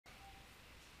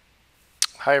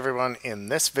Hi everyone, in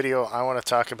this video I want to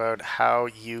talk about how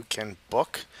you can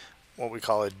book what we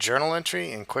call a journal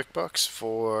entry in QuickBooks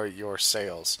for your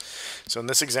sales. So in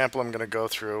this example I'm going to go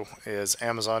through is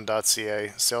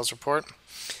Amazon.ca sales report,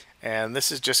 and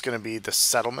this is just going to be the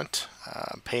settlement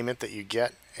payment that you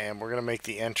get, and we're going to make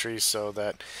the entries so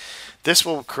that this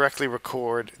will correctly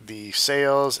record the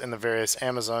sales and the various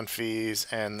Amazon fees,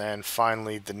 and then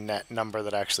finally the net number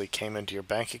that actually came into your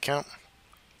bank account.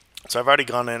 So I've already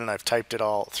gone in and I've typed it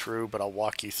all through, but I'll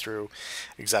walk you through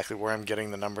exactly where I'm getting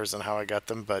the numbers and how I got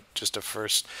them, but just a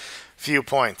first few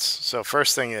points. So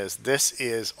first thing is, this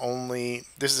is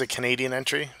a Canadian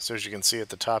entry. So as you can see at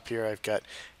the top here, I've got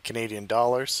Canadian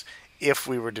dollars. If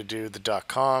we were to do the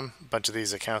 .com, a bunch of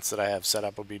these accounts that I have set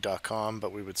up will be .com,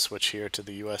 but we would switch here to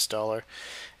the US dollar,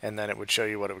 and then it would show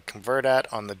you what it would convert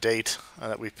at on the date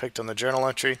that we picked on the journal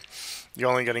entry. You're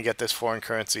only going to get this foreign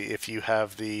currency if you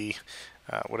have the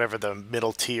whatever the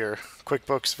middle tier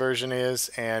QuickBooks version is,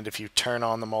 and if you turn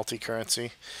on the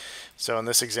multi-currency. So in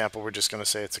this example, we're just going to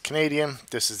say it's a Canadian.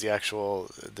 This is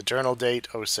the journal date,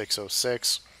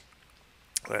 0606.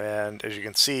 And as you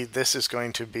can see, this is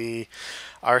going to be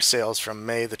our sales from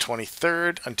May the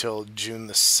 23rd until June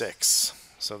the 6th.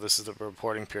 So this is the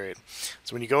reporting period.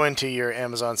 So when you go into your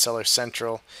Amazon Seller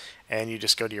Central and you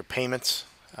just go to your payments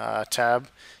tab,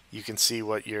 you can see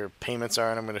what your payments are,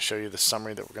 and I'm going to show you the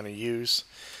summary that we're going to use.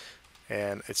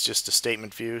 And it's just a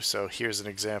statement view. So here's an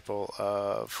example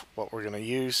of what we're going to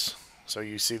use. So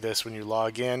you see this when you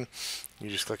log in. You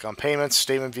just click on payments,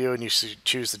 statement view, and you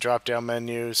choose the drop down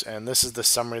menus, and this is the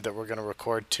summary that we're going to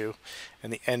record to,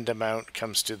 and the end amount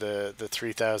comes to the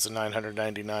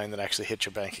 $3,999 that actually hit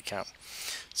your bank account.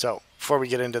 So before we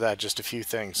get into that, just a few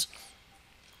things.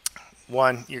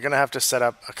 One, you're going to have to set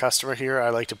up a customer here.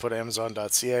 I like to put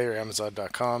Amazon.ca or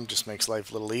Amazon.com, just makes life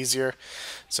a little easier.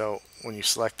 So when you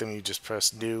select them, you just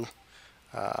press new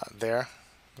there.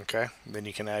 Okay, then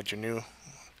you can add your new.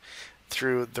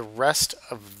 Through the rest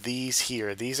of these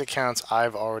here, these accounts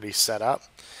I've already set up.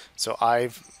 So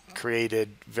I've created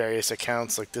various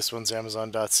accounts, like this one's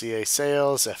Amazon.ca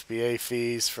sales, FBA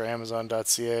fees for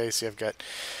Amazon.ca. So you've got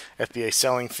FBA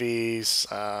selling fees,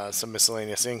 some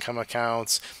miscellaneous income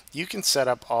accounts. You can set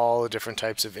up all the different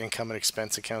types of income and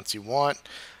expense accounts you want.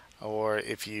 Or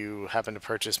if you happen to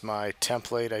purchase my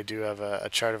template, I do have a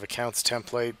chart of accounts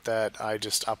template that I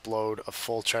just upload a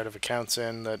full chart of accounts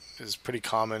in that is pretty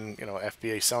common,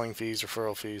 FBA selling fees,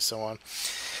 referral fees, so on.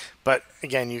 But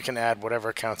again, you can add whatever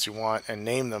accounts you want and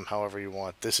name them however you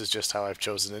want. This is just how I've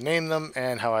chosen to name them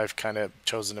and how I've kind of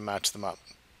chosen to match them up.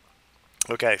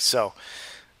 Okay, so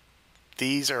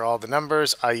these are all the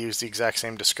numbers. I use the exact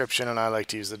same description, and I like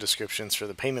to use the descriptions for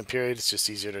the payment period. It's just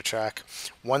easier to track.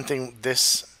 One thing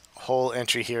this whole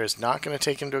entry here is not going to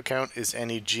take into account is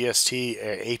any GST,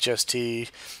 HST,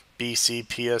 BC,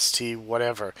 PST,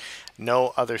 whatever.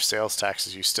 No other sales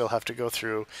taxes. You still have to go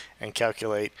through and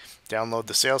calculate, download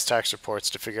the sales tax reports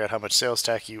to figure out how much sales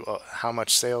tax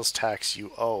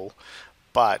you owe,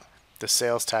 but the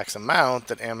sales tax amount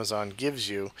that Amazon gives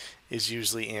you is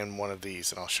usually in one of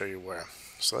these, and I'll show you where.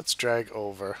 So let's drag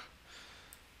over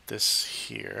this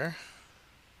here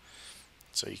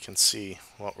so you can see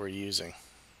what we're using.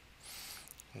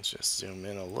 Let's just zoom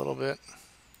in a little bit.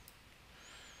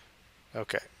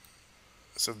 Okay,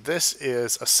 so this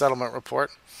is a settlement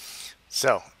report.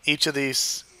 So each of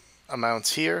these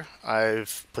amounts here,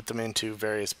 I've put them into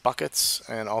various buckets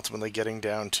and ultimately getting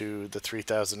down to the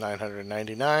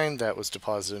 $3,999 that was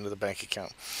deposited into the bank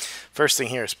account. First thing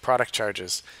here is product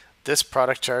charges. This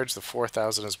product charge, the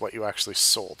 $4,000, is what you actually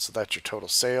sold. So that's your total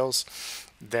sales.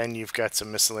 Then you've got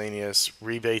some miscellaneous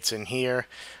rebates in here.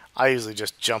 I usually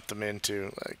just jump them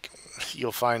into,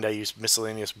 you'll find I use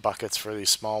miscellaneous buckets for these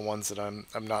small ones that I'm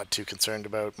not too concerned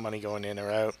about money going in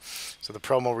or out. So the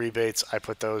promo rebates, I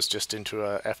put those just into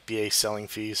a FBA selling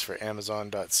fees for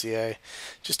Amazon.ca,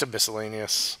 just a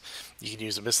miscellaneous. You can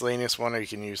use a miscellaneous one or you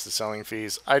can use the selling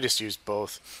fees. I just use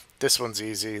both. This one's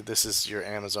easy. This is your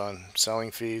Amazon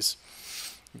selling fees.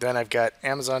 Then I've got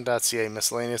Amazon.ca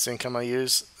miscellaneous income I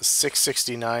use,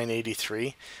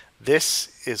 $669.83. This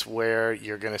is where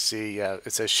you're going to see,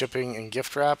 it says shipping and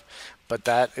gift wrap, but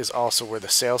that is also where the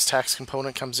sales tax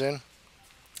component comes in.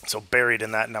 So buried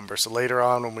in that number. So later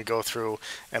on when we go through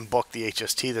and book the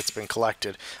HST that's been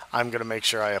collected, I'm going to make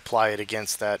sure I apply it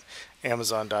against that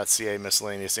Amazon.ca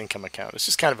miscellaneous income account. It's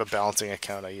just kind of a balancing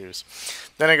account I use.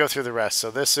 Then I go through the rest.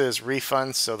 So this is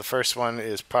refunds. So the first one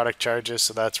is product charges.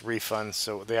 So that's refunds.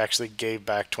 So they actually gave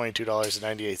back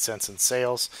 $22.98 in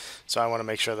sales. So I want to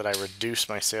make sure that I reduce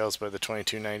my sales by the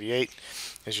 $22.98.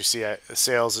 As you see,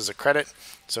 sales is a credit.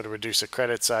 So to reduce a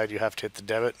credit side, you have to hit the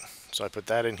debit. So I put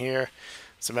that in here.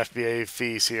 some FBA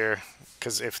fees here,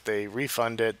 because if they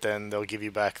refund it, then they'll give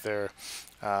you back their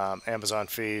Amazon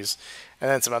fees, and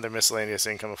then some other miscellaneous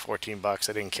income of 14 bucks.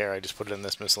 I didn't care. I just put it in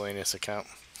this miscellaneous account.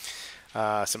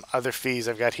 Some other fees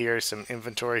I've got here, some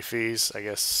inventory fees, I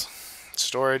guess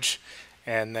storage,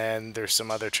 and then there's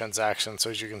some other transactions. So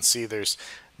as you can see, there's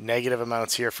negative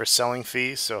amounts here for selling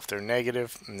fees. So if they're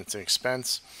negative and it's an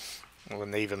expense,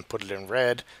 when they even put it in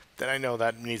red, then I know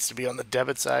that needs to be on the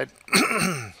debit side.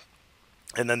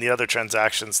 And then the other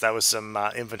transactions, that was some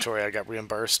inventory I got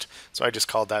reimbursed. So I just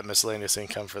called that miscellaneous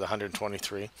income for the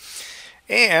 123.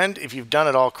 And if you've done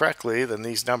it all correctly, then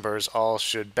these numbers all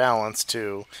should balance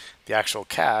to the actual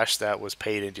cash that was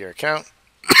paid into your account.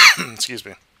 Excuse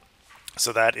me.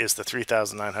 So that is the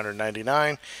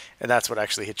 $3,999, and that's what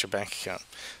actually hit your bank account.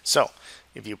 So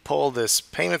if you pull this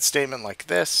payment statement like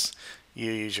this,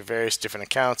 you use your various different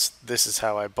accounts. This is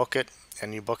how I book it,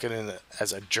 and you book it in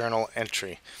as a journal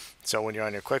entry. So when you're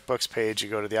on your QuickBooks page, you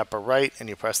go to the upper right and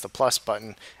you press the plus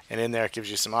button, and in there it gives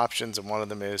you some options, and one of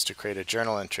them is to create a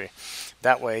journal entry.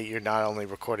 That way you're not only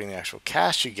recording the actual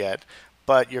cash you get,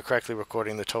 but you're correctly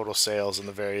recording the total sales and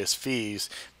the various fees,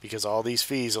 because all these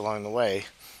fees along the way,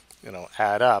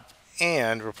 add up.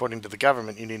 And reporting to the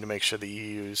government, you need to make sure that you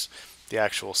use the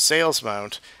actual sales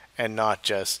amount and not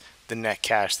just the net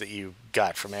cash that you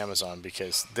got from Amazon,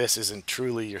 because this isn't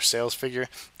truly your sales figure.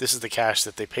 This is the cash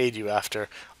that they paid you after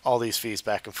all these fees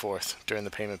back and forth during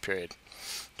the payment period.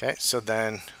 Okay, so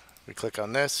then we click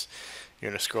on this.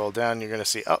 You're going to scroll down. You're going to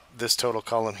see, oh, this total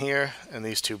column here and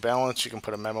these two balance. You can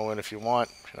put a memo in if you want.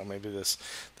 Maybe that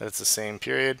it's the same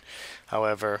period.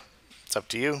 However, it's up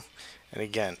to you. And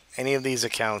again, any of these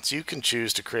accounts, you can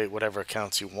choose to create whatever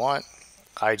accounts you want.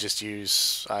 I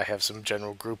have some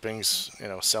general groupings,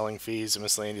 selling fees and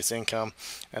miscellaneous income.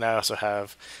 And I also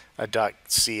have a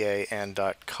 .ca and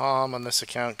 .com on this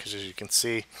account, because as you can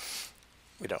see,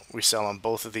 we sell on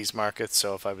both of these markets.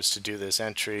 So if I was to do this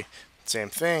entry, same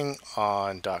thing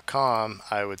on .com,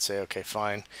 I would say, okay,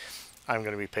 fine, I'm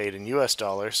going to be paid in US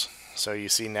dollars. So you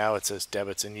see now it says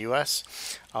debits in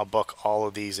US. I'll book all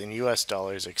of these in US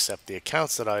dollars except the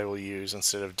accounts that I will use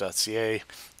instead of .ca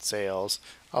sales.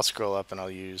 I'll scroll up and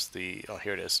I'll use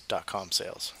here it is, .com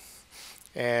sales.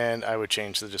 And I would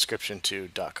change the description to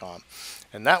 .com.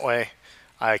 And that way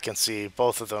I can see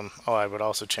both of them. Oh, I would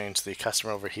also change the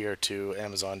customer over here to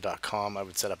Amazon.com. I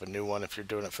would set up a new one if you're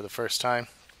doing it for the first time.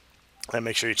 And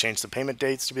make sure you change the payment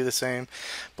dates to be the same.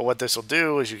 But what this will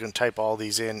do is you can type all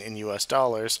these in US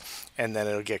dollars, and then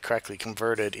it'll get correctly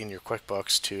converted in your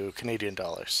QuickBooks to Canadian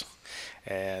dollars.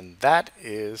 And that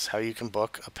is how you can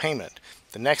book a payment.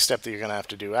 The next step that you're going to have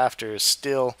to do after is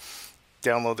still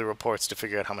download the reports to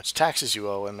figure out how much taxes you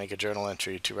owe and make a journal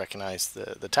entry to recognize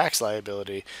the tax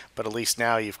liability. But at least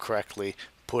now you've correctly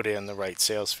put in the right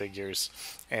sales figures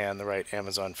and the right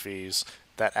Amazon fees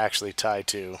that actually tie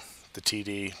to the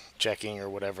TD checking or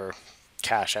whatever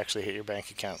cash actually hit your bank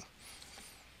account.